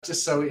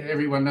just so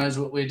everyone knows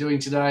what we're doing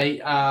today,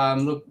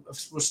 look,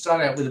 we'll start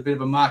out with a bit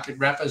of a market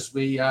wrap as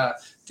we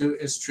do,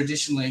 as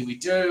traditionally we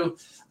do.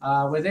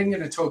 We're then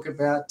going to talk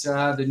about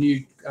the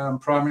new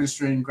Prime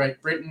Minister in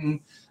Great Britain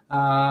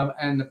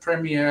and the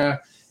Premier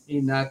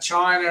in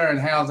China and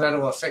how that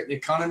will affect the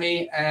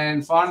economy.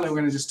 And finally, we're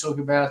going to just talk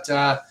about,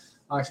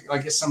 I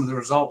guess, some of the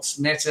results,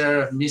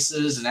 Meta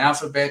misses and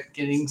Alphabet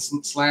getting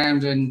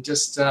slammed, and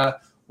just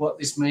what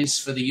this means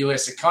for the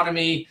US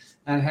economy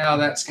and how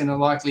that's going to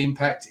likely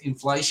impact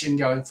inflation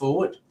going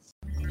forward.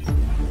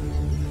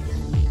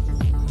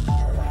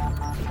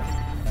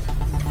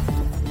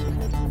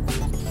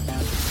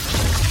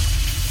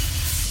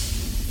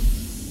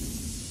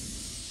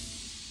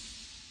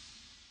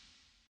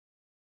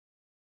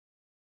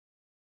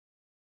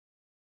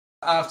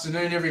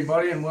 Afternoon,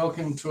 everybody, and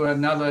welcome to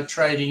another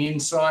Trading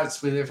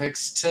Insights with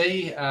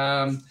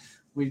FXT.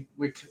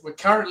 We're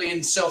currently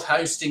in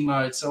self-hosting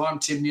mode, so I'm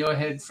Tim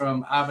Muirhead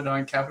from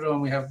Arbordyne Capital,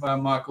 and we have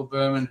Michael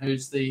Berman,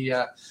 who's the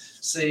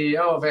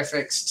CEO of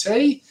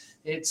FXT.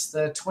 It's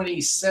the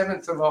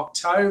 27th of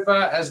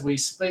October as we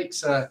speak,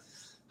 so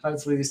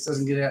hopefully this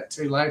doesn't get out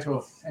too late,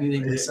 or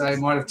anything we say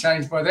might have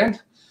changed by then.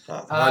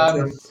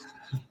 How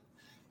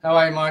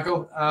are you,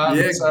 Michael?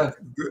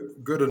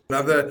 Good.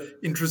 Another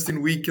interesting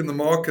week in the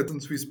market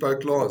since we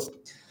spoke last.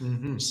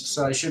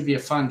 So it should be a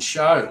fun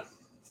show.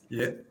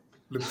 Yeah,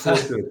 look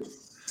forward to it.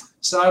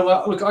 So,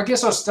 look, I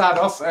guess I'll start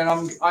off, and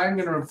I am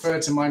going to refer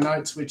to my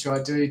notes, which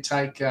I do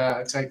take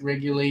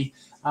regularly.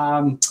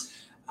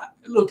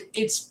 Look,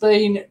 it's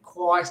been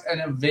quite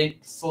an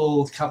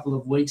eventful couple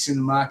of weeks in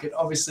the market.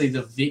 Obviously,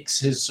 the VIX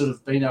has sort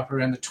of been up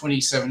around the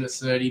 27 to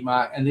 30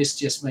 mark, and this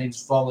just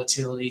means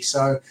volatility.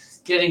 So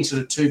getting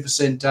sort of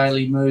 2%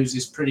 daily moves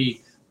is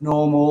pretty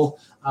normal.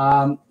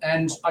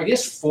 And I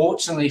guess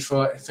fortunately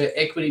for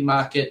equity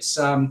markets,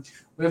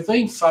 we've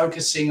been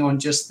focusing on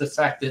just the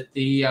fact that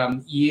the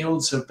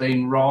yields have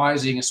been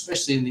rising,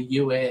 especially in the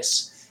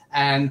US,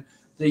 and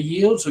the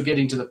yields were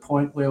getting to the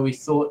point where we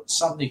thought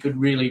something could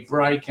really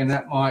break, and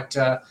that might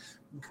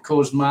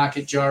cause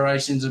market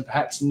gyrations and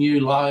perhaps new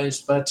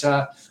lows. But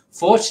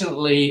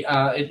fortunately,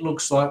 it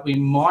looks like we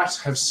might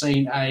have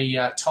seen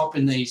a top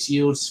in these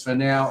yields for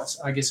now. It's,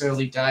 I guess,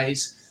 early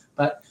days.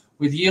 But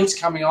with yields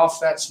coming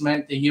off, that's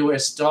meant the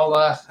US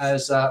dollar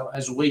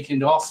has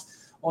weakened off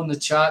on the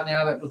chart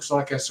now. That looks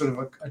like a sort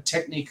of a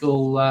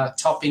technical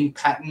topping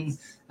pattern.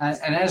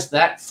 And as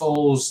that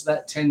falls,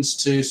 that tends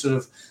to sort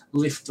of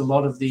lift a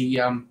lot of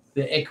the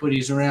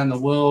equities around the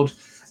world.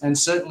 And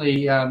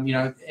certainly,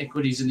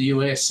 equities in the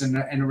US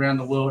and around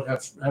the world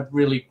have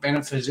really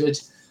benefited.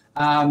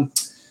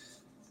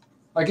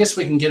 I guess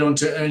we can get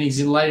onto earnings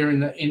later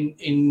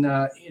in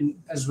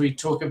as we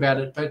talk about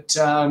it. But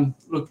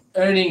look,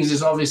 earnings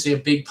is obviously a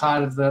big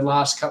part of the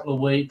last couple of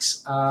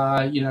weeks.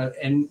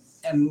 And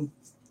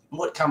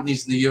what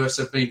companies in the US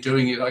have been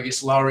doing is, I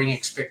guess, lowering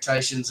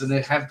expectations, and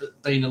there have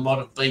been a lot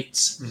of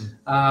beats.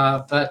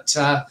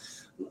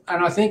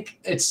 And I think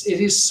it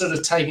is sort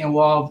of taking a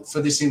while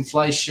for this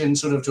inflation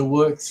sort of to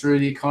work through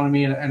the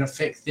economy and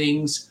affect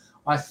things.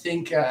 I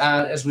think,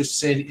 as we've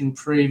said in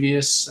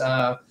previous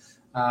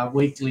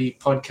weekly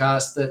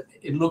podcasts, that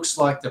it looks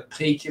like the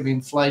peak of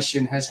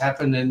inflation has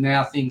happened, and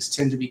now things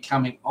tend to be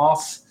coming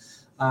off.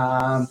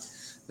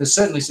 There's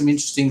certainly some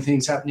interesting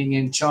things happening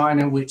in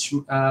China, which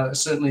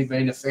certainly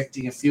been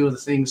affecting a few of the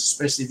things,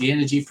 especially the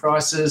energy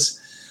prices.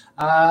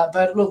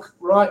 But look,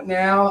 right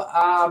now,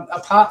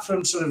 apart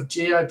from sort of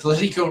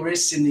geopolitical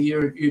risks in the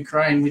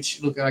Ukraine,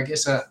 which, look, I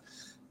guess are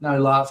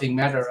no laughing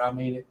matter. I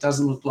mean, it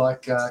doesn't look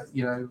like,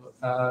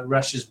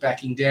 Russia's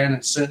backing down.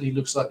 It certainly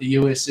looks like the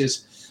US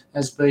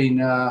has been,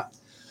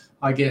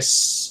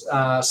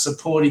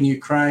 supporting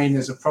Ukraine.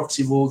 There's a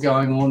proxy war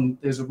going on.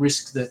 There's a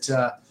risk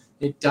that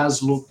it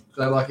does look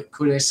like it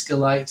could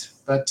escalate.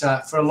 But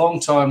for a long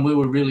time, we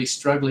were really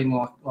struggling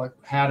like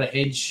how to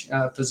hedge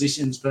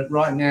positions. But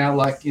right now,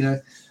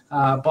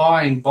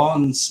 buying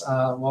bonds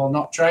while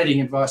not trading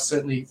advice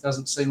certainly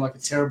doesn't seem like a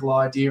terrible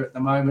idea at the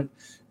moment.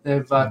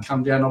 They've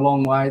come down a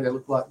long way. They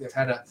look like they've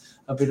had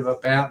a bit of a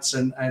bounce.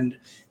 And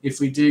if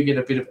we do get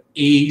a bit of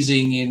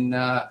easing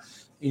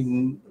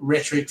in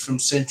rhetoric from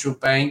central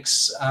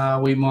banks,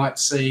 we might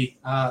see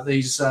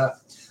these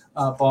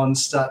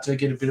bonds start to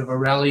get a bit of a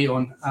rally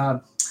on.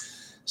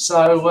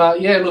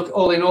 Look,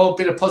 all in all, a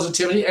bit of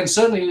positivity. And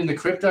certainly in the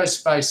crypto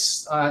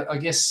space, I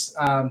guess,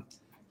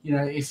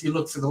 if you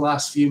look for the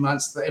last few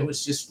months, it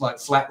was just like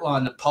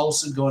flatline. The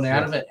pulse had gone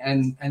out of it.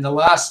 And the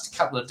last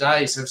couple of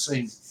days have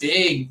seen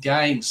big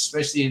gains,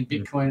 especially in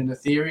Bitcoin and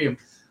Ethereum.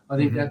 I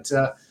think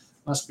that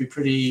must be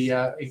pretty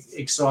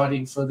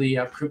exciting for the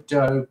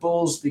crypto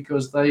bulls,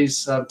 because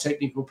these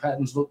technical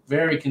patterns look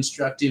very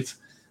constructive.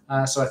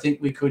 So I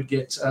think we could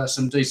get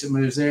some decent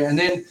moves there. And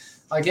then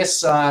I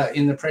guess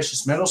in the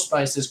precious metal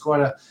space, there's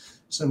quite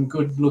some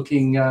good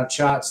looking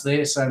charts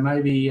there. So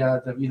maybe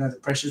the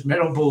precious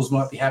metal bulls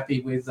might be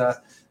happy with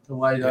the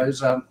way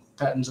those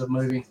patterns are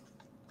moving.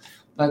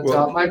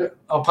 But maybe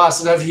I'll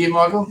pass it over to you,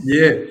 Michael.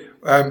 Yeah.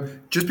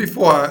 Just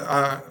before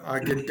I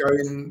get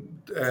going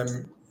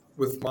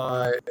with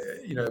my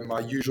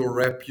my usual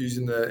wrap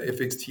using the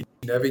FXT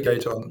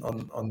navigator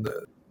on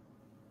the.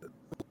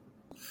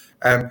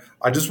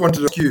 I just wanted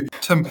to ask you,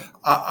 Tim.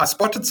 I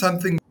spotted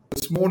something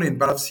this morning,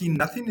 but I've seen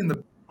nothing in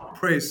the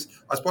press.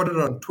 I spotted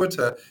it on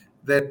Twitter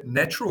that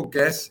natural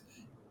gas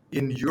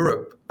in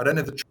Europe. I don't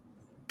have the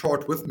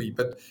chart with me,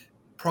 but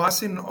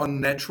pricing on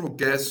natural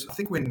gas, I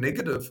think, went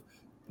negative.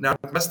 Now,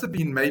 it must have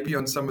been maybe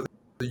on some of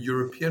the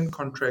European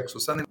contracts or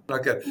something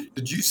like that.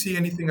 Did you see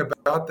anything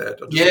about that?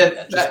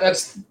 Yeah,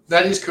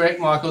 that is correct,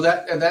 Michael.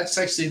 That's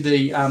actually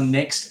the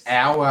next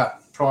hour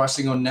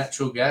pricing on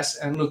natural gas.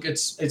 And look,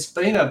 it's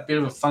been a bit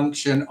of a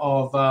function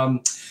of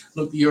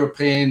look, the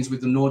Europeans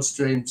with the Nord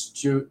Stream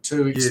 2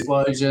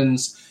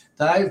 explosions.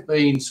 They've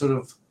been sort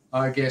of,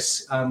 I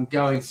guess,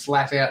 going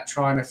flat out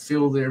trying to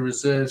fill their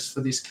reserves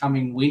for this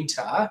coming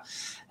winter,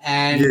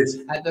 and Yes.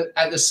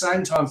 at the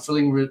same time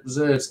filling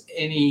reserves.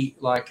 Any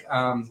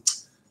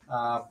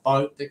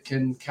boat that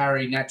can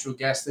carry natural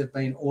gas, they've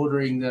been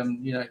ordering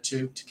them,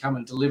 to come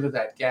and deliver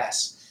that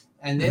gas.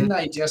 And then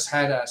they just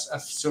had a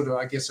sort of,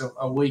 I guess,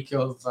 a week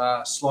of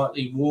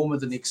slightly warmer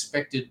than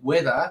expected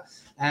weather,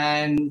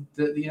 and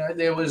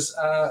there was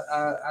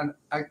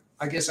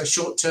I guess a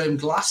short-term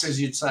glut,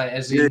 as you'd say,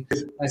 as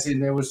in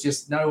there was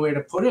just nowhere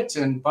to put it,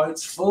 and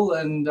boats full,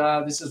 and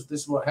this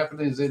is what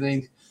happened is in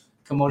the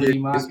commodity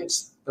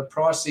markets, the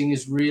pricing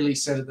is really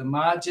set at the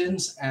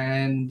margins,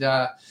 and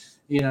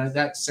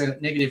that set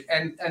it negative.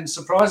 And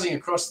surprising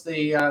across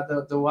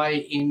the way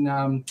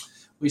in.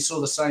 We saw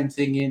the same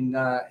thing in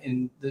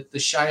the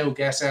shale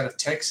gas out of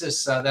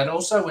Texas. That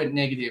also went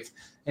negative.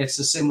 It's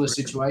a similar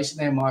situation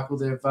there, Michael.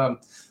 They've a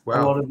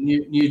lot of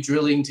new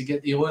drilling to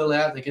get the oil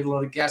out. They get a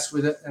lot of gas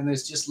with it, and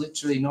there's just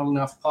literally not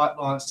enough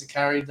pipelines to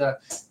carry the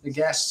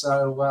gas.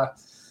 So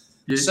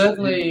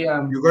certainly,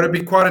 you've got to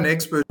be quite an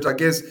expert, I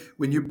guess,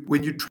 when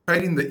you're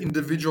trading the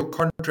individual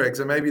contracts.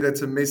 And maybe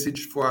that's a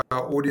message for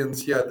our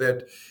audience here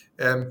that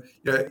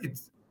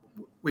it's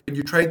when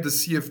you trade the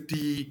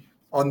CFD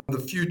on the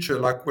future,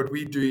 like what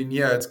we're doing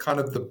here, it's kind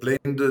of the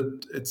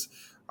blended. It's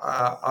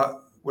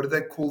what do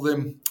they call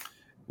them?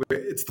 Where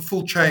it's the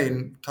full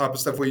chain type of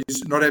stuff where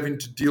you're not having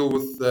to deal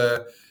with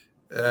the.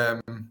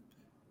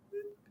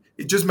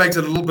 It just makes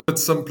it a little bit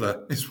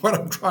simpler, is what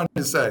I'm trying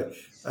to say.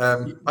 I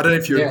don't know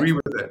if you agree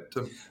with that,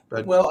 Tim.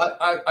 But well,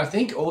 I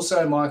think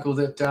also, Michael,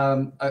 that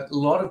a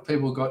lot of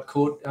people got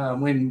caught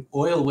when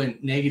oil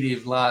went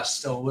negative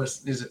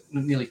is it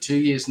nearly 2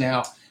 years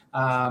now.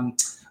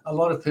 A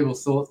lot of people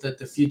thought that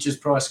the futures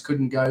price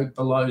couldn't go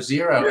below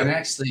zero, and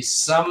actually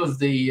some of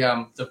the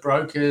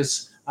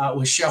brokers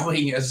were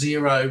showing a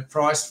zero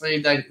price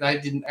feed. They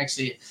didn't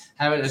actually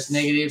have it as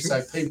negative,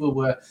 so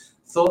people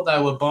thought they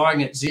were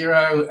buying at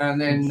zero, and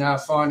then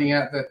finding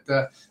out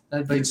that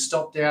they'd been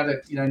stopped out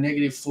at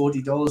negative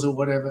 $40 or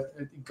whatever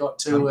it got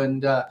to,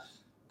 and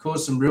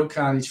caused some real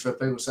carnage for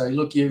people. So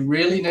look, you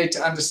really need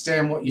to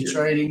understand what you're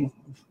trading.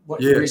 What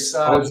risks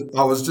are.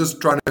 I was just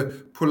trying to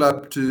pull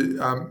up to.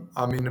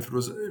 If it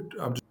was,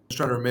 I'm just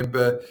trying to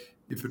remember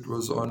if it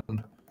was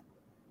on.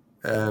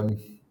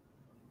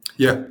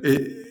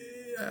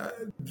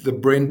 The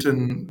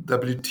Brenton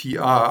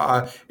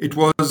WTR. It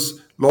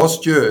was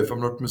last year, if I'm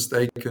not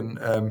mistaken.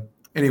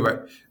 Anyway,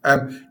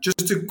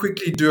 just to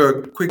quickly do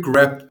a quick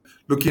wrap,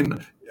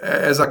 looking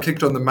as I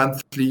clicked on the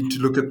monthly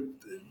to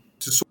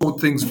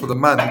sort things for the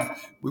month.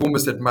 We're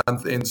almost at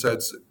month end, so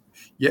it's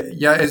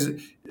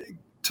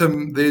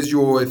Tim, there's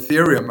your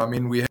Ethereum. I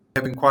mean, we're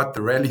having quite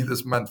the rally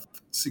this month,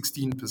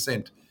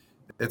 16%.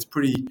 That's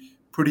pretty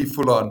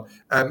full on.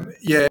 And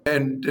you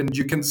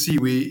can see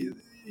the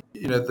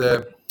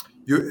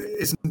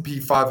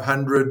S&P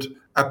 500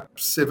 up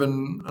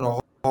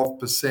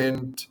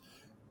 7.5%.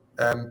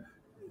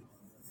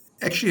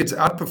 Actually, it's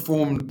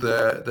outperformed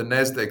the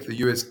Nasdaq, the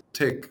US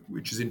tech,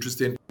 which is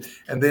interesting.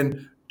 And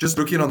then just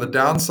looking on the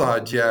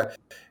downside here.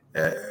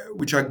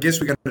 Which I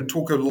guess we're going to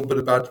talk a little bit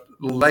about a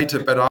little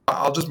later, but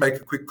I'll just make a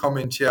quick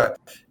comment here,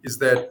 is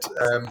that,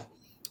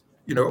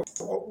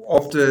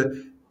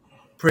 after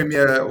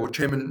Premier or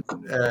Chairman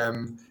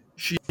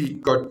Xi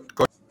got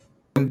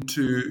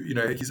into,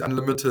 his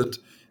unlimited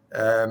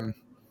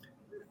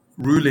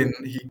ruling,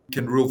 he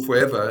can rule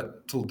forever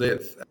till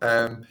death.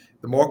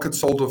 The market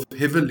sold off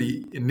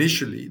heavily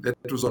initially. That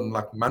was on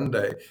like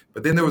Monday,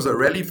 but then there was a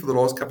rally for the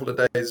last couple of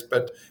days.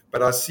 But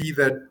I see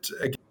that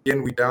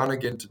again we're down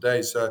again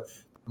today. So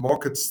the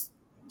market's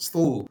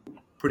still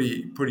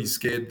pretty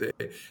scared there.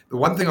 The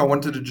one thing I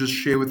wanted to just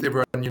share with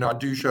everyone, I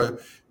do show.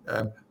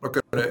 I'm not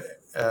going to.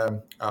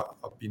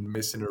 I've been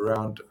messing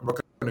around. I'm not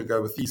going to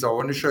go with these. I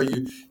want to show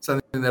you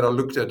something that I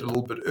looked at a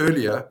little bit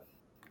earlier.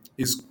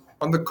 Is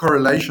on the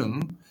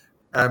correlation.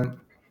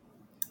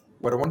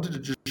 What I wanted to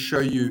just show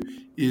you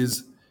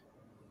is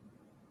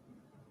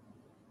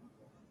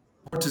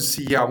what to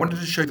see here. I wanted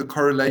to show you the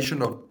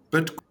correlation of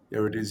Bitcoin.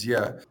 There it is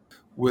here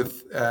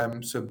with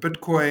so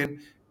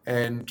Bitcoin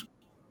and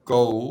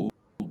gold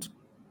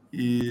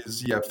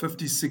is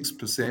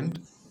 56%.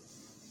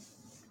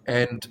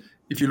 And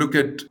if you look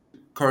at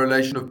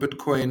correlation of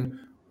Bitcoin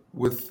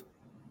with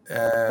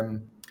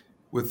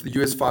the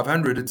US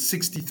 500, it's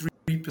 63%.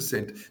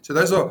 3%. So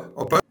those are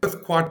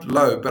both quite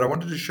low, but I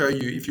wanted to show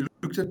you, if you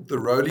looked at the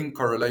rolling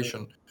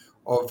correlation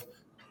of,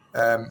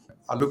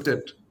 I looked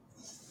at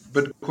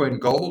Bitcoin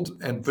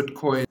Gold and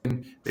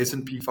Bitcoin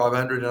S&P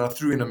 500, and I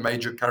threw in a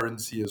major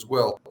currency as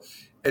well.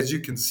 As you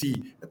can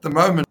see, at the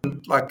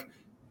moment, like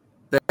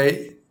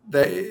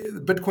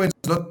Bitcoin's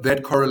not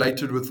that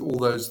correlated with all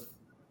those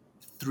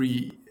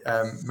three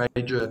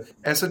major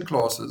asset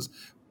classes.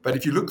 But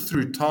if you look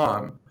through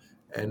time,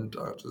 and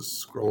I'll just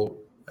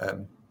scroll,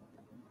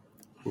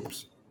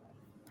 whoops,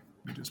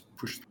 let me just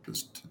push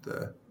this to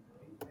the,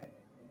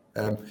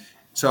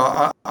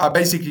 so I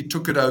basically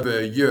took it over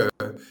a year,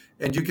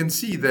 and you can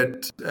see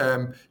that,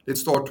 let's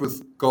start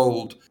with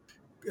gold.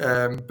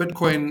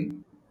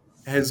 Bitcoin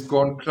has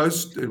gone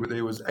close to,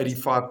 there was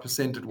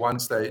 85% at one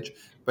stage,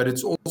 but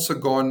it's also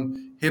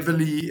gone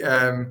heavily,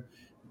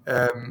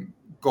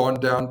 gone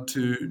down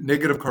to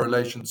negative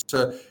correlations.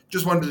 So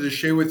just wanted to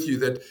share with you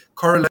that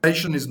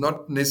correlation is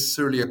not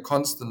necessarily a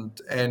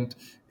constant, and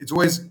it's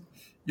always,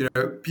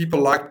 people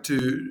like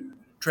to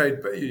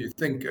trade, but you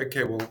think,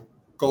 okay, well,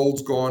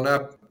 gold's gone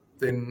up,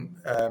 then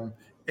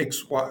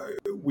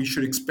we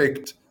should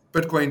expect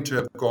Bitcoin to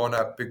have gone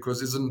up,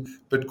 because isn't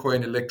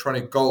Bitcoin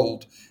electronic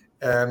gold?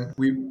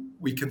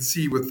 We can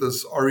see with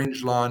this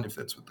orange line, if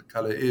that's what the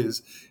color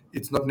is,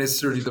 it's not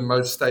necessarily the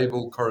most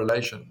stable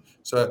correlation.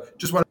 So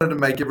just wanted to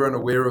make everyone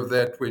aware of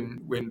that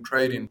when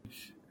trading.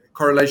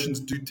 Correlations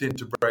do tend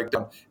to break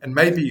down. And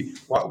maybe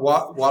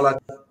while I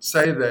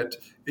say that,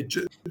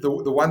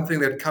 the one thing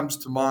that comes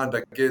to mind,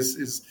 I guess,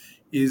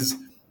 is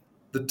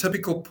the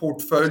typical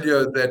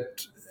portfolio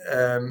that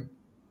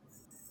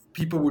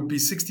people would be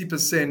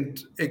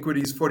 60%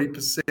 equities,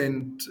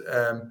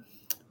 40%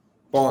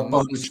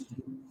 bonds,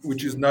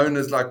 which is known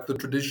as like the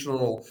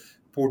traditional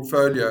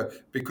portfolio,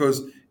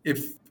 because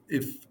if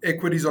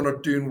equities are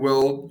not doing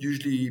well,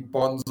 usually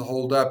bonds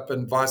hold up,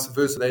 and vice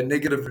versa. They're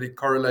negatively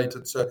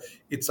correlated. So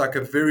it's like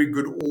a very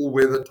good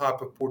all-weather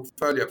type of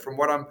portfolio. From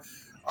what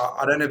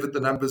I don't have the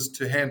numbers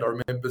to hand. I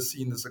remember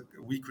seeing this a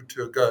week or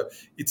two ago.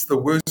 It's the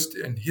worst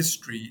in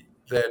history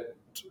that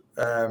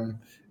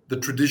the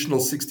traditional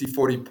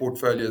 60-40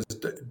 portfolio is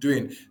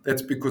doing.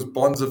 That's because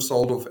bonds have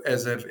sold off,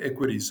 as have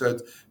equities. So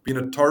it's been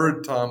a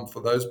torrid time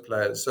for those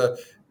players. So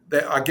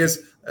I guess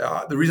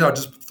the reason I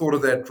just thought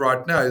of that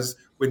right now is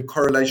when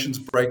correlations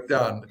break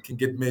down, it can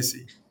get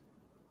messy.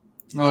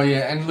 Oh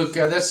yeah, and look,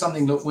 that's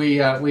something that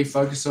we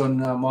focus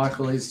on,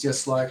 Michael, is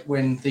just like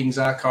when things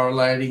are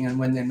correlating and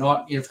when they're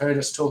not. You've heard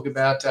us talk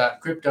about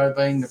crypto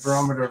being the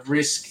barometer of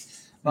risk.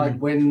 Like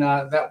when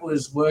that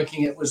was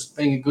working, it was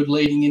being a good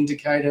leading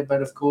indicator.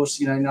 But of course,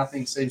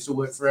 nothing seems to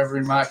work forever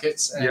in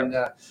markets. And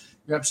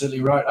you're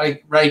absolutely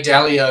right. Ray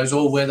Dalio's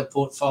all-weather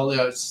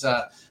portfolio's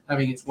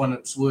having one of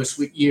its worst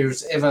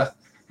years ever.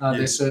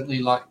 They're certainly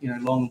like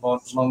long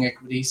bonds, long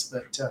equities.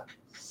 But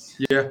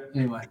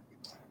anyway,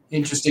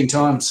 interesting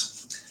times.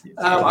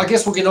 I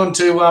guess we'll get on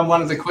to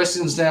one of the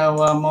questions now,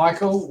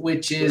 Michael,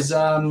 which is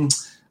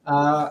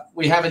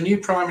we have a new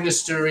Prime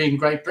Minister in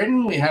Great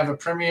Britain. We have a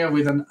Premier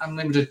with an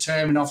unlimited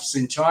term in office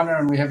in China,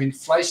 and we have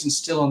inflation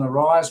still on the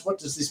rise. What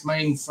does this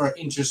mean for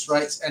interest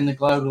rates and the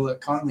global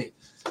economy?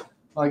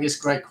 I guess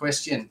great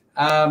question.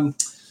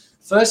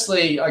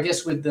 Firstly, I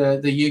guess with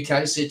the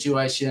UK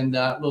situation,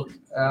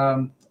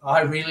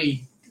 I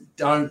really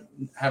don't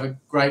have a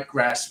great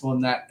grasp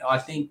on that. I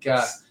think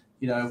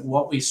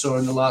what we saw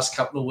in the last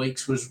couple of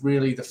weeks was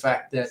really the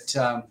fact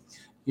that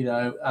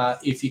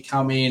if you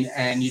come in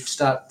and you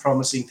start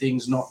promising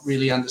things, not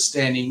really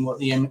understanding what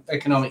the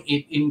economic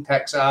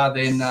impacts are,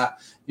 then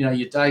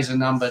your days are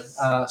numbered.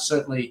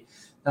 Certainly,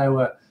 they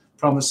were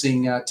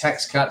promising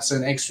tax cuts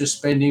and extra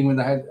spending when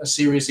they had a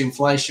serious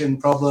inflation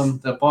problem.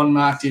 The bond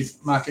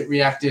market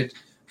reacted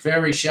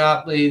very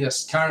sharply.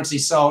 The currency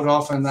sold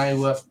off, and they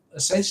were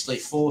essentially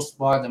forced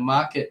by the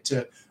market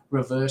to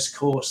reverse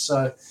course.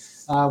 So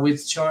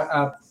with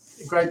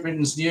Great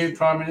Britain's new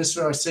Prime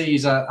Minister, I see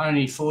he's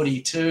only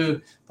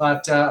 42,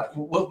 but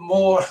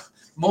more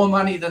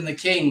money than the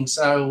King.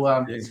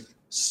 So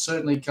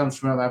certainly comes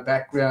from a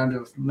background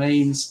of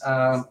means.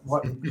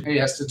 What he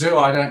has to do,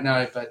 I don't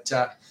know. But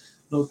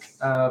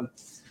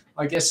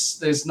I guess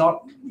there's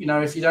not,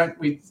 if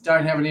we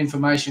don't have an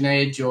information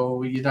edge,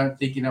 or you don't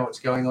think you know what's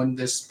going on,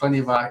 there's plenty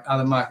of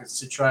other markets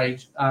to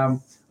trade.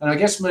 And I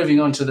guess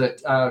moving on to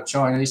the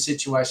Chinese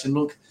situation,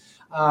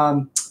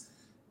 a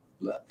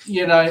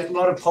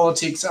lot of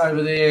politics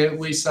over there.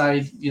 We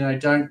say,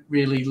 don't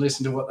really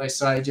listen to what they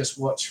say, just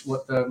watch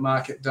what the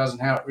market does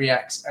and how it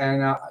reacts.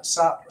 And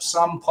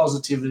some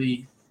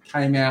positivity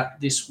came out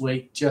this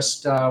week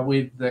just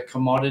with the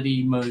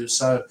commodity move.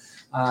 So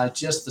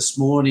just this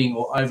morning,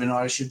 or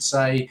overnight, I should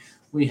say,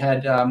 we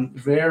had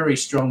very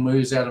strong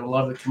moves out of a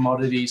lot of the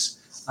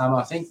commodities.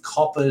 I think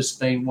copper's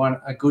been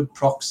a good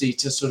proxy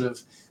to sort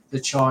of the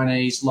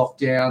Chinese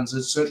lockdowns,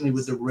 and certainly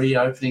with the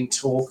reopening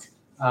talk.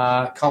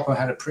 Copper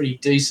had a pretty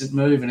decent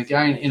move, and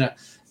again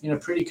in a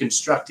pretty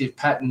constructive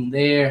pattern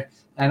there.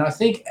 And I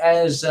think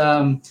as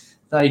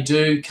they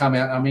do come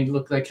out,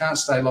 they can't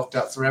stay locked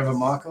up forever,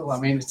 Michael.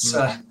 It's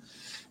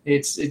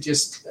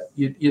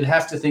you'd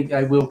have to think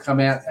they will come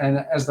out,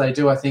 and as they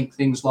do, I think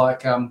things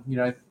like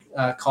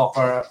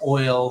copper,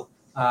 oil,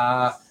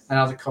 and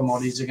other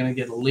commodities are going to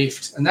get a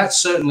lift, and that's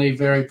certainly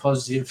very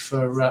positive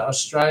for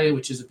Australia,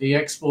 which is a big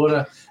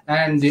exporter,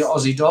 and the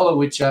Aussie dollar,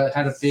 which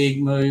had a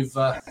big move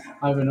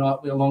overnight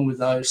along with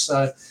those.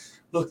 So,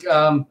 look.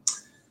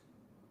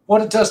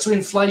 What it does to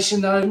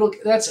inflation, though, look,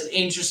 that's an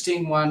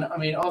interesting one. I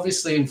mean,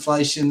 obviously,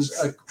 inflation's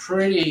a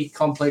pretty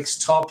complex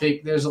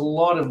topic. There's a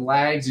lot of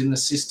lags in the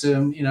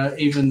system.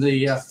 Even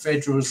the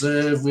Federal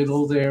Reserve, with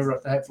all they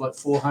have like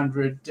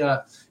 400,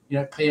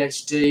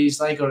 PhDs,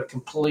 they got it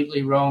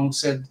completely wrong.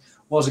 Said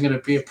wasn't going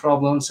to be a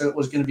problem, so it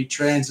was going to be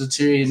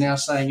transitory, and now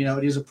saying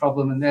it is a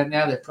problem, and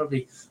now they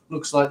probably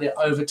looks like they're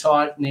over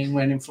tightening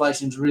when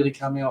inflation's really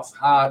coming off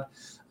hard.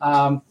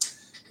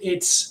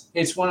 It's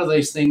one of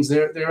these things.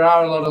 There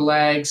are a lot of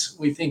lags.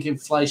 We think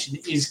inflation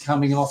is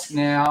coming off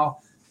now,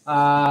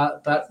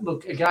 but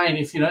look again.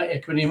 If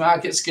equity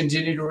markets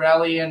continue to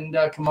rally and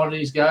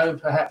commodities go,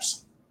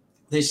 perhaps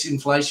this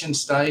inflation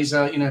stays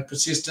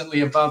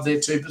persistently above their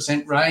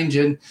 2% range,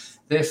 and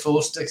they're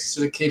forced to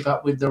sort of keep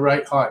up with the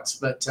rate hikes.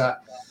 But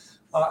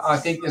I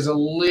think there's a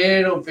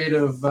little bit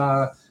of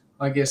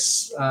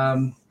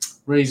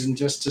reason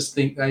just to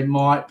think they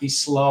might be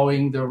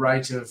slowing the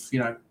rate of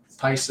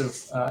pace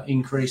of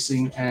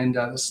increasing, and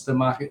the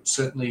market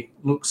certainly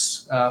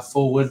looks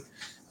forward,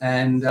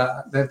 and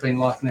they've been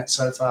liking that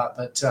so far.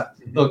 But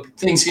look,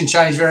 things can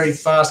change very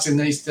fast in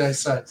these days.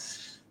 So,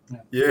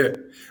 yeah.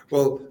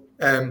 Well,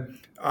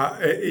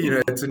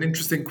 it's an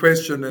interesting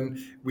question, and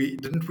we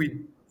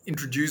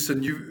introduce a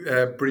new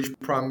British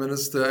Prime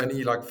Minister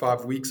only like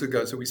 5 weeks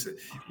ago. So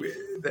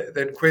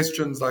that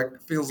question's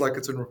feels like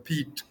it's in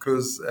repeat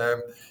because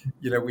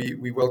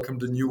we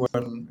welcomed a new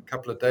one a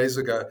couple of days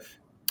ago.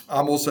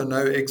 I'm also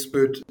no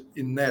expert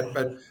in that,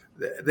 but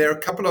there are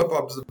a couple of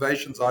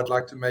observations I'd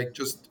like to make,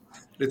 just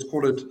let's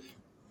call it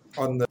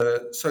on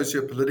the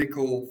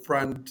socio-political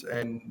front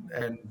and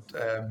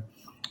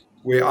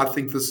where I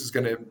think this is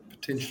going to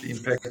potentially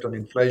impact on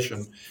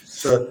inflation.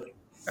 So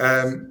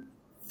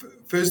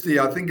firstly,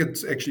 I think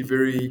it's actually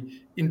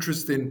very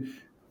interesting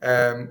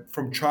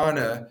from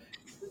China.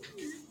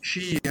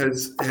 Xi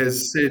has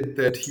said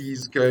that he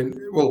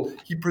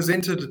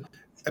presented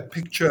a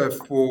picture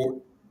for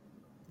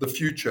the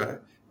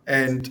future,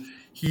 and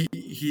he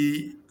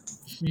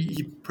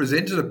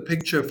presented a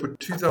picture for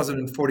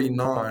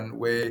 2049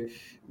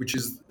 which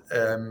is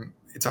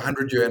it's a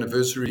 100-year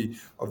anniversary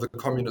of the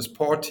Communist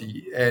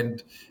Party,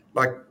 and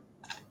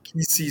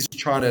he sees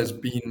China as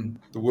being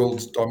the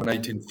world's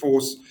dominating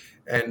force,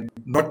 and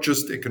not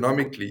just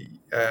economically,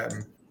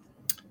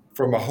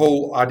 from a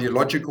whole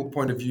ideological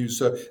point of view.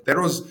 So that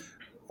was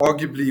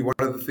arguably one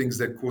of the things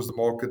that caused the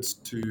markets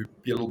to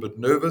be a little bit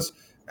nervous,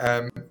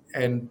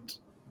 and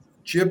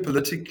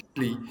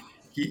geopolitically,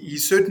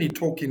 he's certainly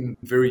talking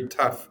very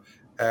tough,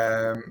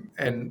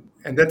 and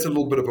that's a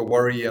little bit of a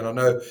worry. And I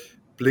know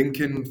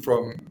Blinken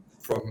from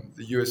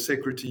the U.S.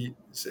 Secretary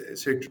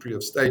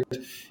of State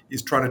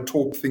is trying to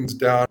talk things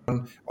down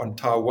on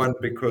Taiwan,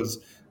 because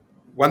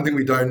one thing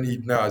we don't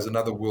need now is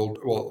another war.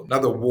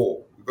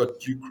 We've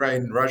got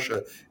Ukraine,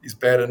 Russia is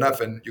bad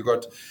enough, and you've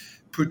got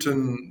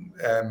Putin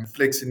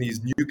flexing his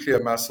nuclear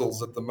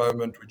muscles at the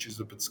moment, which is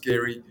a bit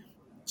scary.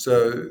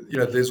 So,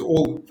 there's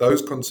all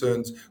those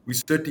concerns. We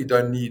certainly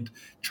don't need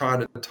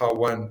China,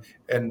 Taiwan.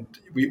 And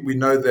we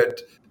know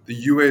that the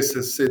US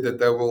has said that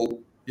they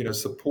will,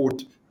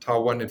 support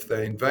Taiwan if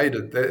they invade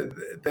it.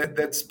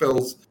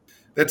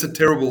 That's a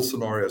terrible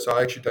scenario. So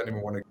I actually don't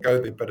even want to go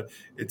there, but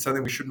it's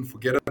something we shouldn't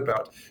forget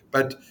about.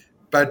 But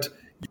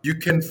you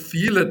can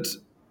feel it,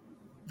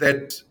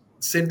 that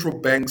central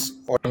banks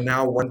are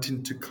now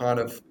wanting to kind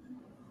of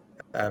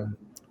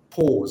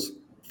pause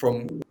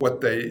from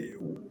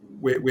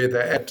where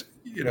they're at,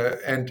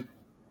 and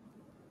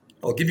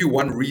I'll give you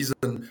one reason.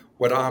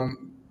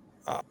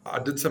 I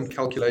did some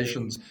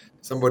calculations.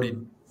 Somebody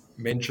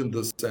mentioned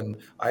this, and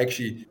I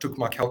actually took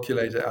my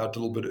calculator out a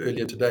little bit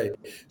earlier today.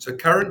 So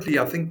currently,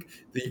 I think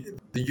the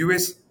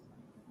US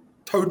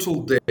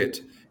total debt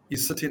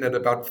is sitting at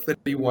about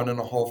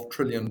 $31.5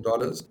 trillion,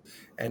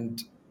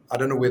 and I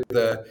don't know where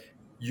the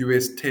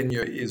US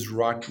 10-year is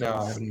right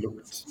now. I haven't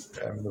looked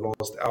in the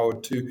last hour or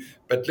two,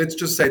 but let's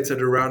just say it's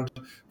at around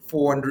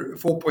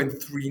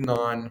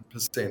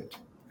 4.39%.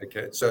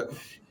 Okay, so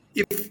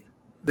if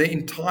the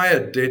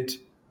entire debt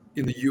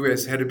in the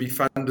US had to be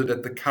funded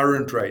at the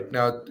current rate,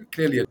 now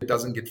clearly it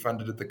doesn't get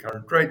funded at the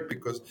current rate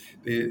because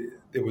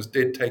there was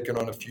debt taken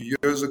on a few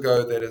years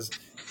ago that is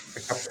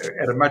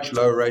at a much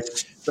lower rate.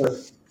 So,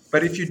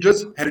 but if you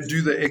just had to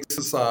do the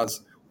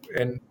exercise,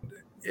 and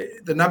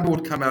the number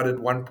would come out at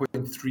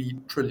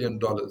 $1.3 trillion.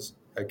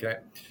 Okay,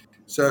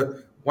 so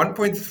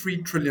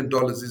 $1.3 trillion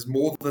is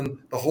more than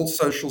the whole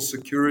Social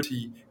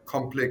Security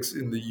complex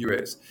in the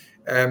US,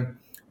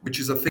 which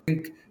is, I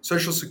think,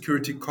 Social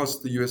Security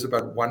costs the US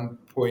about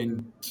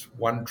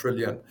 $1.1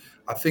 trillion.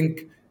 I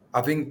think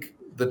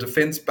the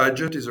defense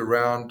budget is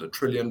around $1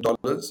 trillion,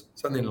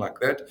 something like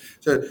that.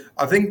 So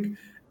I think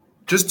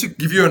just to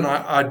give you an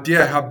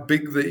idea how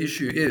big the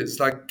issue is,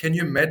 like, can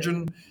you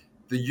imagine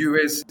the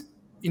US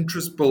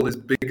interest bill is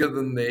bigger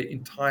than their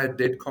entire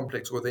debt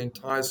complex or their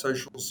entire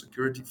social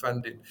security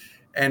funding?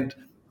 And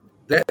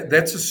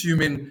that's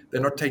assuming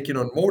they're not taking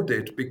on more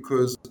debt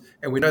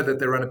and we know that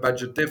they run a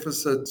budget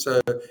deficit. So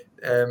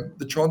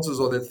the chances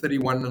are that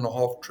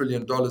 $31.5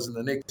 trillion in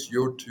the next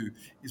year or two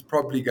is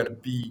probably going to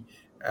be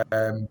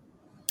um,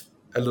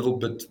 a little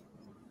bit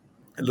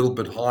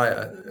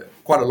higher,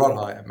 quite a lot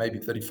higher, maybe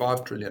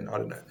 35 trillion. I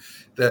don't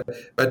know.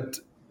 But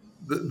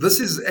this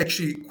is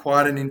actually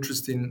quite an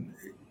interesting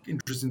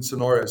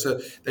scenario. So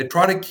they're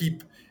trying to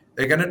keep.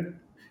 They're going to.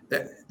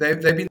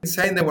 They've been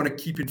saying they want to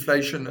keep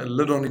inflation, a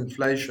lid on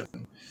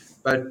inflation,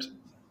 but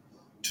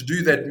to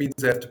do that means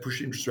they have to push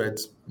interest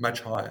rates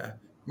much higher,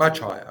 much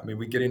higher. I mean,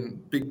 we're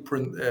getting big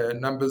print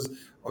numbers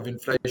of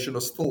inflation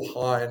are still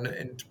high,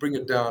 and to bring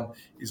it down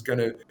is going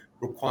to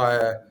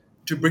require,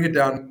 to bring it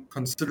down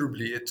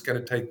considerably, it's going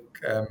to take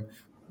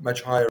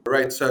much higher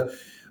rates. So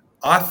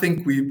I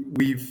think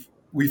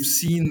we've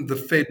seen the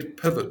Fed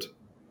pivot,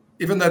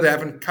 even though they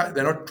haven't cut,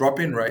 they're not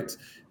dropping rates.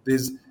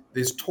 There's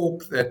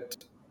talk that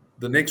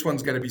the next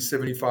one's going to be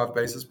 75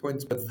 basis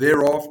points, but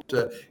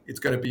thereafter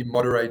it's going to be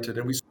moderated.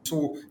 And we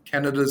saw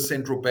Canada's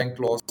central bank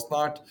last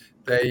night.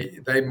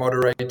 They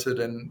moderated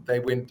and they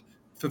went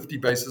 50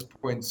 basis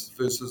points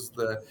versus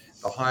the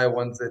higher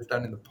ones they've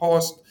done in the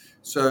past.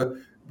 So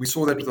we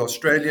saw that with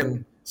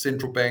Australian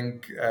central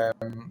bank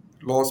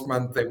last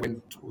month. They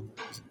went,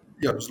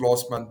 it was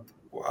last month.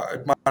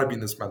 It might have been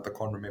this month. I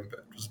can't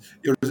remember.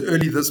 It was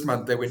early this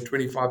month. They went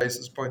 25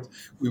 basis points.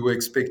 We were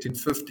expecting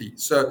 50.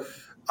 So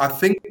I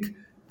think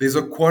there's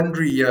a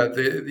quandary here.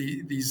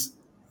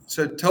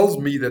 So it tells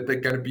me that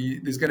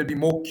there's going to be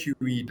more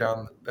QE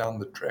down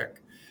the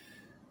track.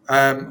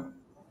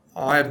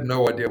 I have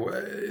no idea.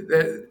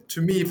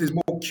 To me, if there's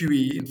more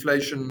QE,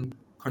 inflation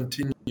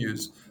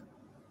continues.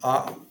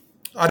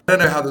 I don't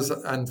know how this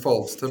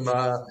unfolds, Tim.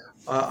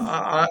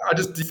 I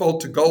just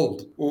default to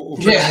gold or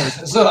Yeah,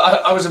 Bitcoin. so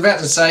I was about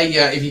to say,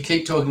 if you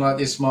keep talking like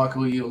this,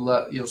 Michael,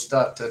 you'll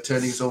start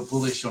turning us all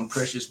bullish on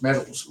precious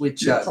metals,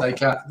 which they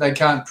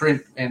can't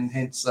print, and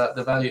hence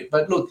the value.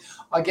 But look,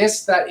 I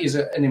guess that is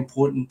an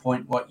important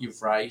point. What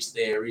you've raised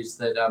there is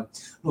that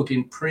look,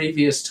 in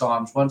previous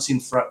times, once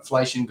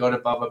inflation got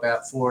above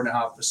about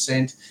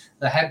 4.5%,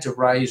 they had to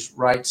raise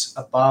rates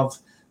above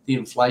the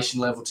inflation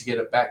level to get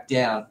it back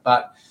down,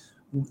 but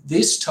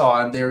this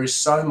time there is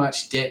so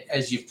much debt,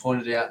 as you've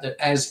pointed out, that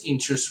as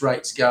interest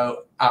rates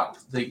go up,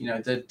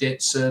 the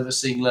debt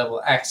servicing level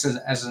acts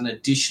as an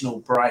additional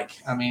brake.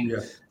 I mean,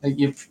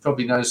 you've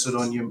probably noticed it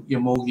on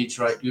your mortgage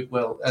rate.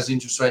 Well, as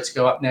interest rates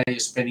go up now, you're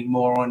spending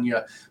more on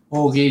your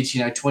mortgage.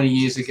 20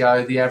 years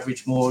ago, the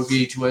average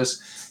mortgage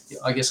was,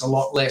 I guess, a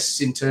lot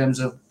less in terms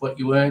of what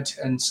you earned,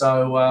 and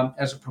so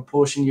as a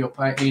proportion, you're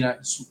paying.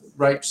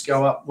 Rates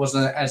go up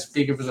wasn't as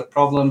big of a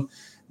problem.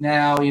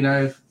 Now,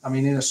 I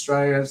mean, in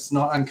Australia, it's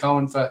not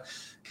uncommon for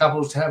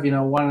couples to have,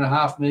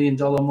 $1.5 million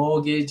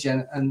mortgage.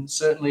 And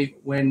certainly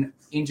when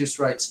interest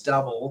rates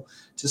double,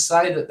 to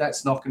say that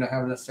that's not going to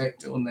have an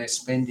effect on their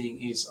spending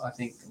is, I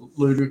think,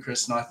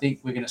 ludicrous. And I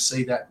think we're going to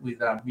see that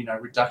with,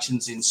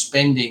 reductions in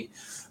spending,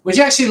 which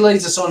actually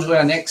leads us on to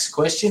our next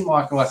question,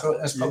 Michael. I thought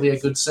that's probably a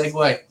good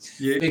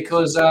segue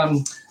because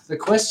the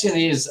question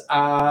is,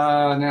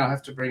 now I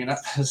have to bring it up,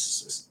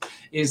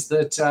 is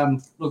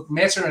that, look,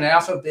 Meta and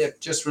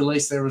Alphabet just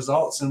released their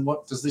results, and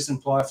what does this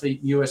imply for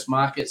US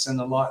markets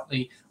and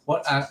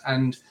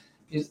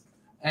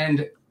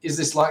is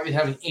this likely to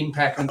have an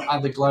impact on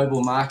other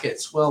global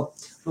markets? Well,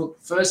 look,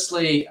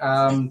 firstly,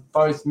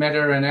 both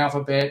Meta and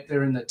Alphabet,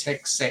 they're in the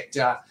tech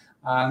sector.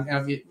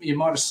 You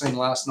might have seen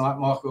last night,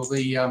 Michael,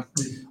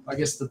 I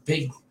guess the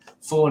big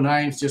four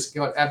names just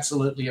got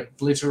absolutely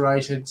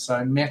obliterated.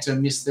 So Meta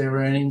missed their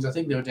earnings. I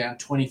think they were down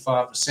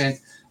 25%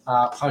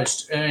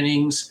 post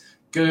earnings.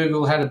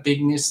 Google had a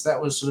big miss. That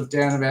was sort of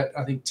down about,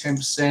 I think,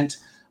 10%.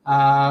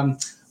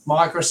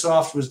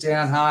 Microsoft was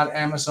down hard.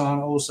 Amazon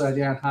also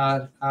down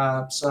hard.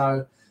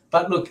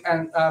 But look,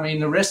 and I mean,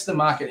 the rest of the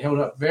market held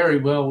up very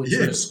well, which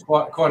was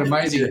quite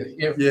amazing.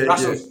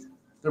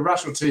 The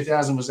Russell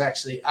 2000 was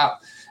actually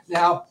up.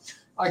 Now,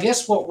 I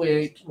guess what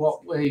we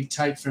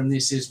take from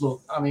this is,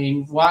 look, I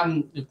mean,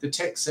 one, the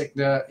tech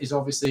sector is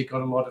obviously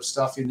got a lot of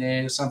stuff in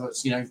there. Some of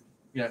it's,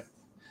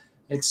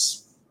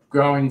 it's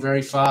growing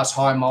very fast,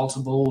 high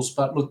multiples.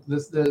 But look,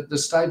 the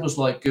stables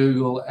like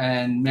Google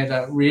and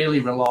Meta really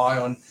rely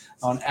on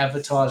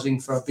advertising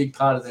for a big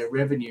part of their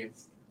revenue.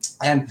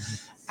 And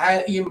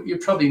you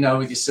probably know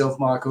with yourself,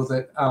 Michael,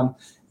 that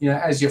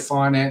as your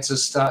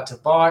finances start to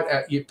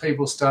bite,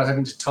 people start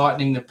having to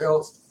tighten their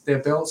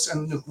belts.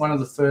 And one of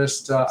the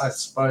first, I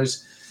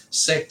suppose,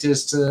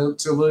 sectors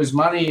to lose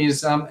money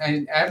is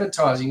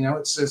advertising.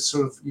 It's a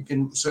sort of, you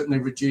can certainly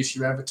reduce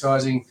your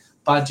advertising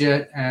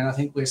budget, and I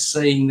think we're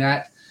seeing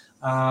that.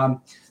 Now,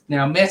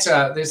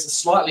 Meta, there's a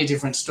slightly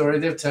different story.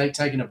 They've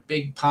taken a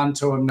big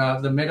punt on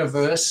the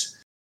Metaverse.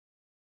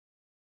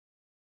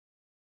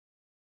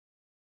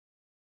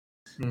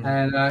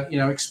 And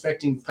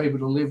expecting people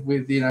to live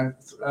with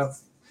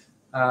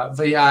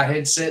VR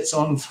headsets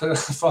on for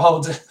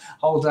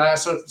whole day.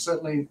 So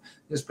certainly,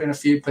 there's been a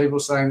few people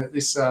saying that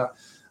this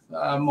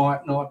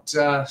might not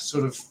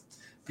sort of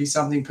be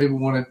something people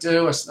want to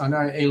do. I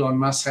know Elon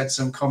Musk had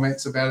some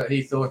comments about it.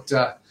 He thought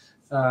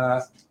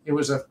it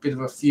was a bit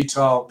of a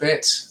futile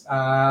bet,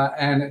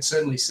 and it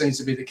certainly seems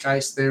to be the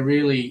case. They're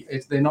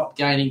not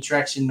gaining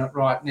traction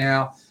right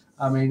now.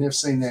 I mean, they've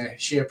seen their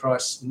share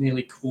price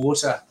nearly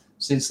quarter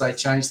since they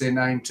changed their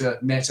name to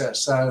Meta.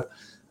 So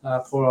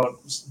poor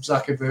old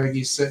Zuckerberg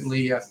is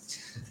certainly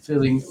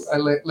feeling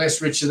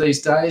less richer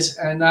these days.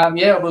 And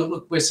well,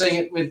 look, we're seeing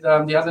it with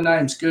the other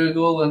names,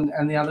 Google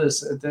and the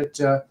others,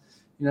 that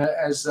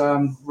as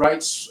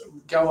rates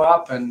go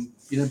up and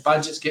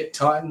budgets get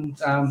tightened,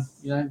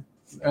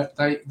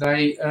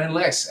 they earn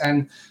less.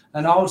 And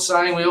an old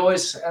saying we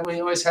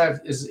always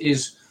have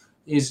is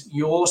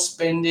your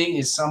spending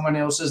is someone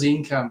else's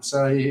income.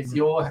 So if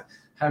you're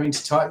having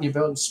to tighten your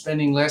belt and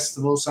spending less,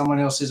 well, someone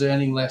else is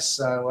earning less.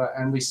 So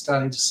and we're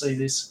starting to see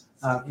this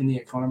in the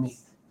economy.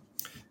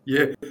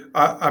 Yeah,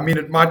 I mean,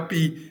 it might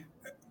be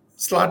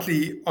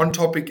slightly on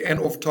topic and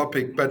off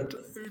topic, but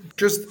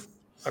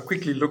I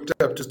quickly looked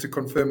up just to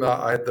confirm that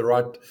I had the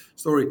right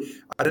story.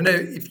 I don't know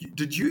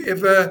did you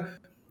ever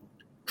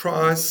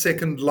try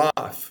Second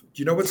Life?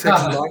 Do you know what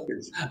Second Life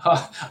is?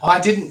 I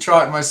didn't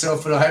try it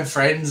myself, but I had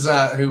friends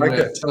who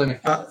were telling me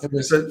it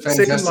was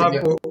fantastic. Second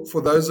Life,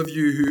 for those of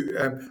you who,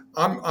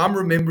 I'm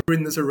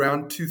remembering this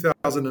around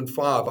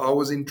 2005. I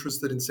was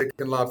interested in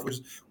Second Life,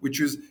 which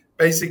is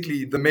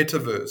basically the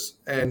metaverse,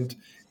 and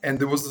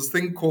there was this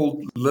thing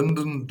called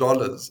Linden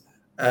dollars,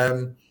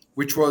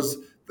 which was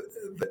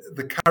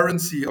the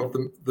currency of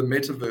the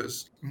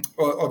metaverse,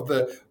 of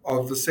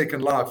the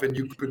Second Life, and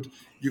you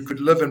could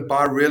live and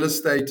buy real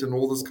estate and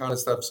all this kind of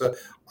stuff. So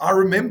I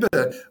remember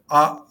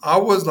I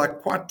was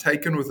like quite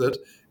taken with it,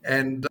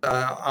 and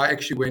I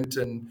actually went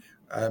and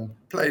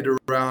played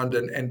around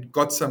and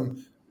got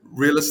some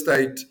real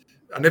estate.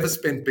 I never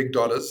spent big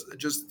dollars.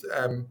 Just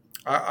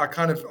I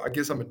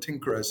guess I'm a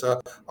tinkerer,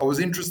 so I was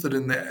interested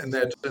in that,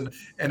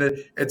 and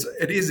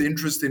it is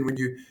interesting when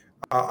you.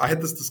 I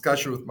had this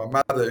discussion with my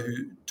mother,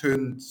 who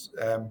turns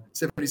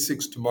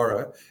 76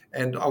 tomorrow,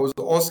 and I was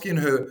asking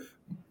her,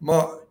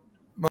 Mom,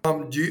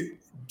 do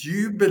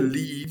you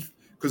believe?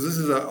 Because this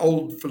is an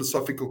old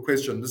philosophical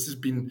question. This has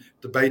been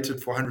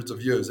debated for hundreds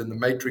of years, and the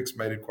Matrix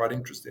made it quite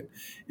interesting.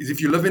 Is if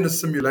you live in a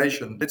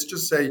simulation, let's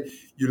just say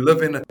you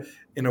live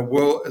in a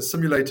world, a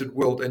simulated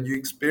world, and you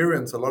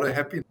experience a lot of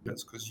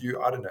happiness because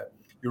you're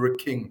a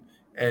king,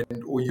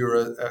 or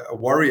you're a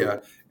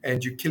warrior,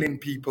 and you're killing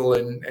people,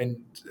 and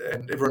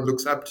everyone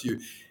looks up to you.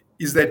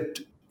 Is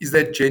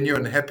that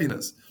genuine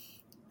happiness?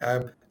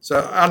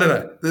 So I don't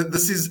know.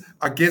 This is,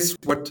 I guess,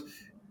 what.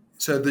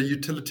 So the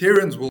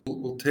utilitarians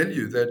will tell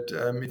you that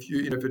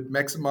if it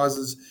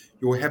maximizes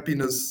your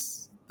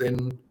happiness,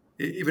 then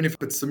even if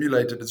it's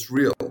simulated, it's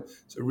real.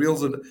 So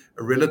real's a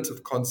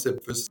relative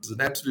concept versus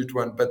an absolute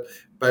one.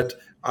 But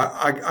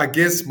I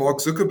guess Mark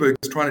Zuckerberg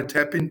is trying to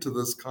tap into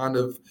this kind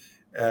of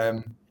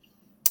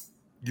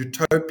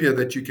utopia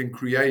that you can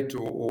create,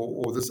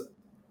 or this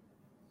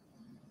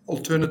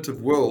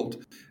alternative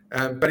world,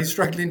 but he's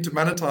struggling to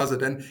monetize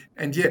it.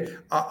 And yeah,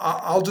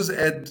 I'll just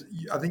add,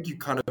 I think you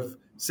kind of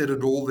said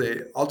it all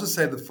there. I'll just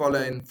say the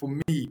following. For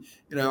me,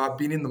 I've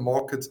been in the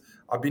markets.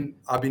 I've been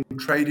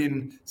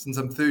trading since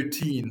I'm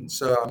 13,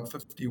 so I'm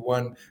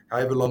 51.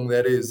 However long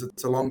that is,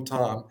 it's a long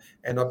time.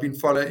 And I've been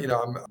following.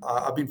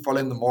 I've been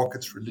following the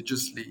markets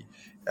religiously,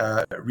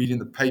 reading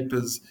the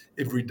papers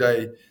every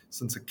day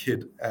since a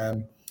kid.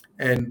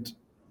 And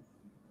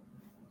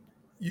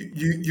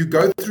you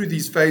go through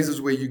these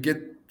phases where you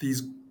get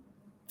these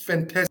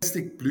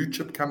fantastic blue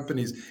chip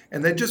companies,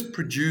 and they just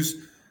produce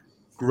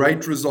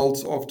great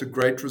results after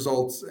great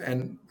results,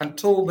 and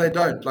until they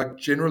don't, like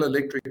General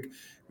Electric,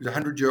 the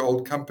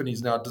 100-year-old company,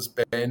 is now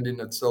disbanding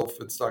itself.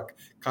 It's like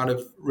kind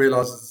of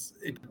realizes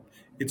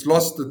it's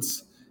lost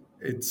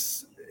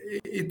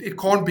it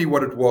can't be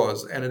what it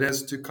was, and it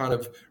has to kind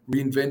of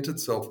reinvent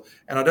itself.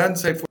 And I don't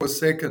say for a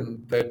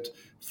second that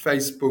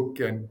Facebook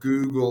and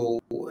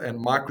Google and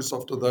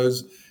Microsoft are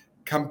those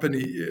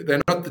company.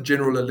 They're not the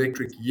General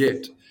Electric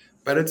yet,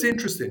 but it's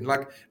interesting.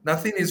 Like,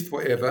 nothing is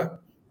forever,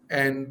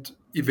 and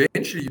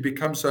eventually you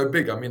become so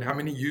big. I mean, how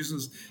many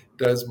users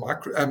does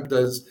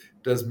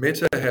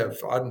Meta have?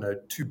 I don't know,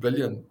 2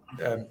 billion,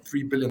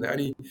 3 billion.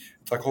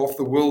 It's like half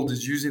the world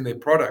is using their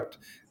product.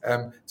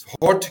 It's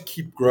hard to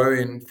keep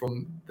growing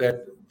from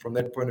that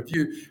point of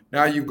view.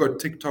 Now you've got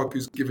TikTok,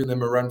 who's giving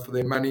them a run for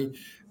their money.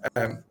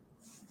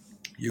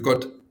 You've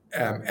got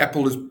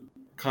Apple is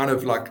kind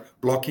of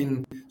like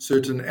blocking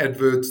certain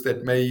adverts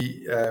that may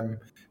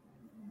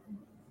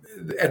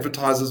the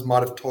advertisers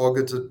might have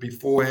targeted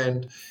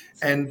beforehand,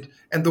 and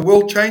the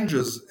world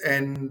changes,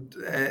 and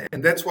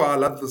that's why I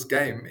love this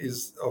game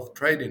of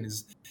trading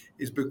is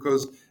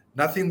because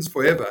nothing's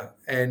forever,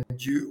 and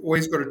you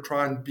always got to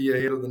try and be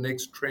ahead of the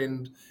next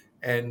trend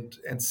and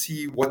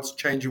see what's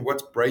changing,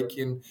 what's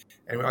breaking.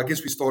 And I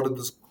guess we started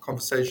this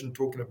conversation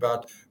talking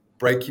about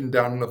breaking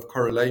down of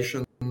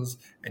correlations,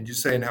 and you're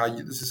saying how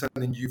this is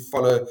something you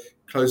follow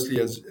closely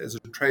as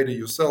a trader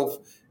yourself,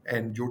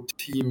 and your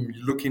team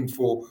looking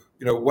for,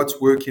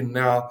 what's working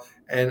now.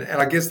 And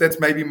I guess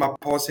that's maybe my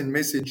passing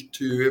message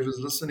to whoever's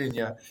listening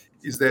here,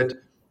 is that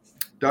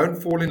don't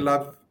fall in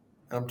love,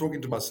 and I'm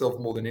talking to myself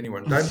more than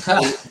anyone, don't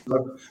fall in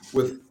love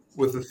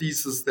with the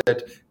thesis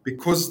that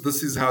because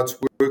this is how it's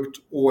worked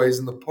always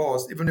in the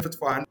past, even if it's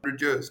for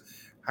 100 years.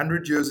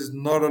 100 years is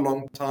not a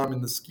long time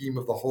in the scheme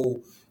of the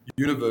whole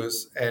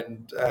universe,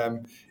 and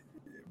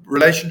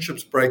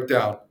relationships break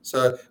down.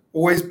 So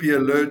always be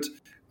alert,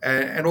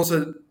 and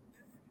also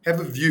have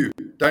a view.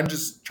 Don't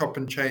just chop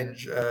and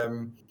change.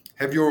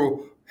 Have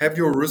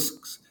your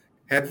risks.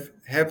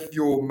 Have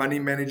your money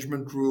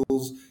management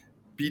rules.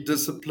 Be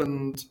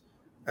disciplined.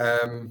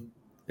 I'm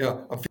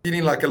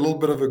feeling like a little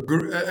bit of a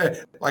guru,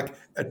 like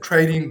a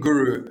trading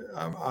guru.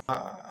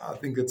 I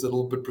think it's a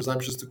little bit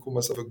presumptuous to call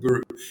myself a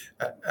guru,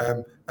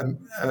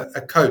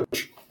 a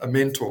coach, a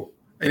mentor.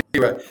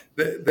 Anyway,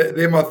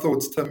 they're my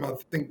thoughts, Tim. I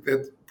think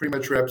that pretty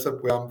much wraps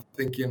up where I'm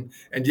thinking.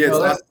 And yeah, it's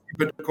nice to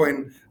see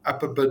Bitcoin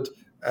up a bit,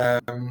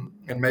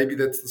 and maybe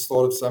that's the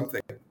start of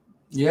something.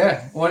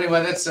 Yeah. Well,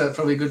 anyway, that's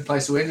probably a good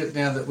place to end it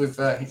now that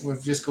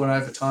we've just gone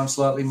over time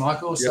slightly,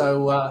 Michael. Yep.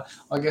 So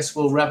I guess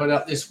we'll wrap it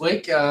up this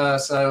week.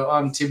 So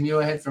I'm Tim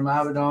Muirhead from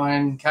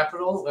Arbidyne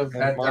Capital. We've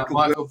had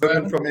Michael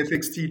Berman from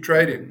FXT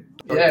Trading.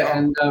 Yeah,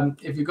 and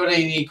if you've got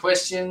any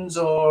questions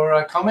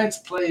or comments,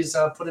 please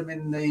put them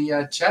in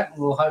the chat,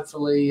 and we'll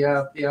hopefully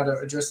be able to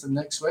address them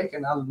next week.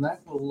 And other than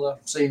that, we'll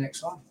see you next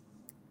time.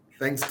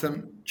 Thanks,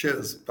 Tim.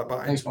 Cheers.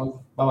 Bye-bye. Thanks,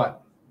 Michael. Bye-bye.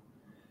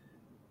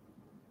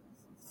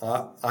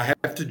 I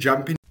have to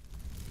jump in